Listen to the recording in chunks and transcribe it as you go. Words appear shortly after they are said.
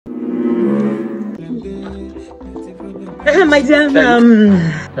My dear,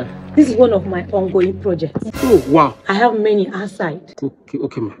 this is one of my ongoing projects. Oh, wow. I have many outside.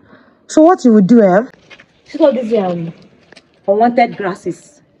 Okay, ma. So what you would do, see all these unwanted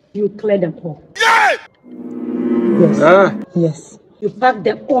grasses, you clear them all. Yeah! Yes. Yes. You pack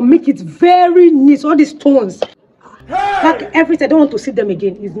them or make it very neat. All these stones. Pack everything. I don't want to see them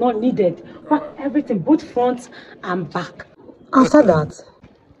again. It's not needed. Pack everything, both front and back. After that,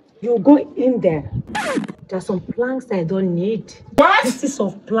 you go in there. There are some planks I don't need. What? Pieces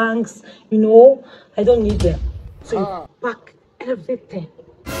of planks, I don't need them. So you pack everything.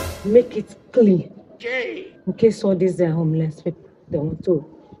 Make it clean. Okay. In case all these homeless people, they want to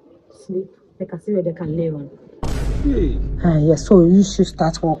sleep, they can see where they can lay on. Hey. Yes, so you should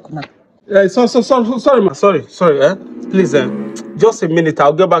start work now. Sorry, ma. Sorry, please, just a minute.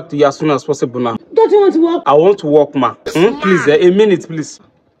 I'll get back to you as soon as possible now. Don't you want to work? I want to work, ma. Please, a minute, please.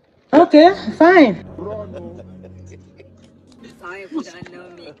 Okay, fine. Sorry if you don't know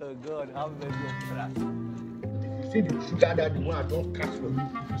me. Oh God, how many of that? See the sugar that the one I don't catch for you.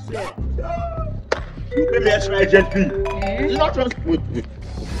 You pay me extra urgently. It's not just with me.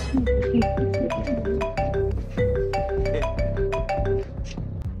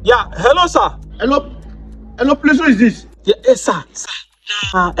 Yeah, hello, sir. Hello, please, who is this? Yeah, sir.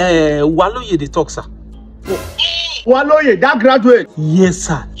 Waloye, they talk, sir. Waloye, that graduate. Yes,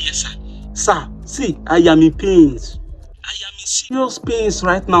 sir. Sir, see, I am in pains. I am in serious pains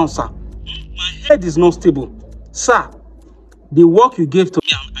right now, sir. My head is not stable. Sir, the work you gave to me,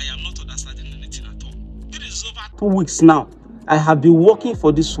 I am not understanding anything at all. It is over 2 weeks now. I have been working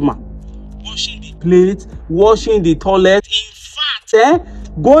for this woman. Washing the plate, washing the toilet. In fact,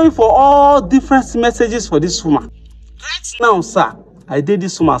 going for all different messages for this woman. Right now, sir, I did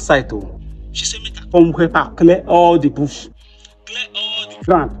this woman's side too. She said, make her come help her clear all the bush, clear all the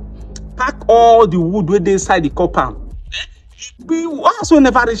ground, pack all the wood where they inside the compound. We also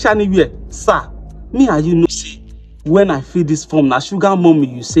never reach anywhere. Sir, me and you know, say, when I fill this form, now sugar mommy,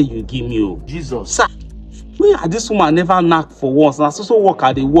 you say you give me. Oh. Jesus. Sir, we and this woman never knock for once. Now, so work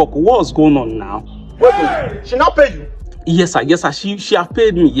at the work. What's going on now? Wait, she not pay you? Yes, sir. She have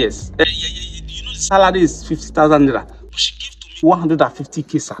paid me, yes. You know, the salary is 50,000 naira. But she gave to me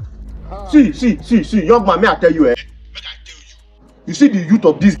 150K, sir. See, young man, may I tell you, Make I tell you. You see the youth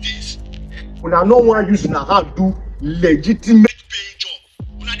of these days, when I know one use in a hand do legitimate paying job.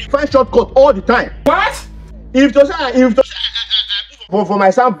 When I find shortcut all the time. What? If to say I put for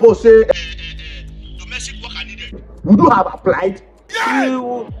my sample say domestic work I needed, would you have applied?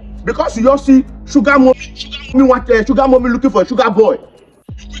 Yeah. Because you just see sugar mommy looking for a sugar boy.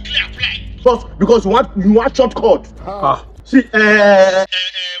 You quickly apply. Because you want shortcut. See,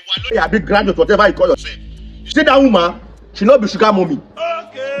 a big graduate, whatever you call yourself. You see that woman, she not be sugar mommy.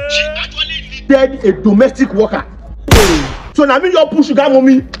 Okay. She actually needed a domestic worker. So now me you push sugar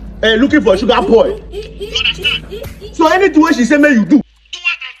mommy looking for a sugar boy. You understand? So anything she say, may you do. Do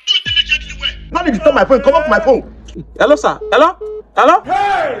it diligently well. Not need to turn my phone. Come off my phone. Hello, sir. Hello?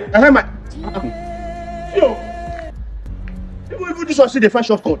 Hey! Yo! Even this one see the first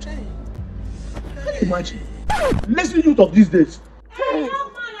shortcut. Can you imagine? Lazy youth of these days.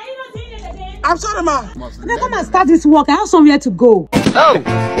 I'm sorry, ma. Now come and start this work. I have somewhere to go. Oh!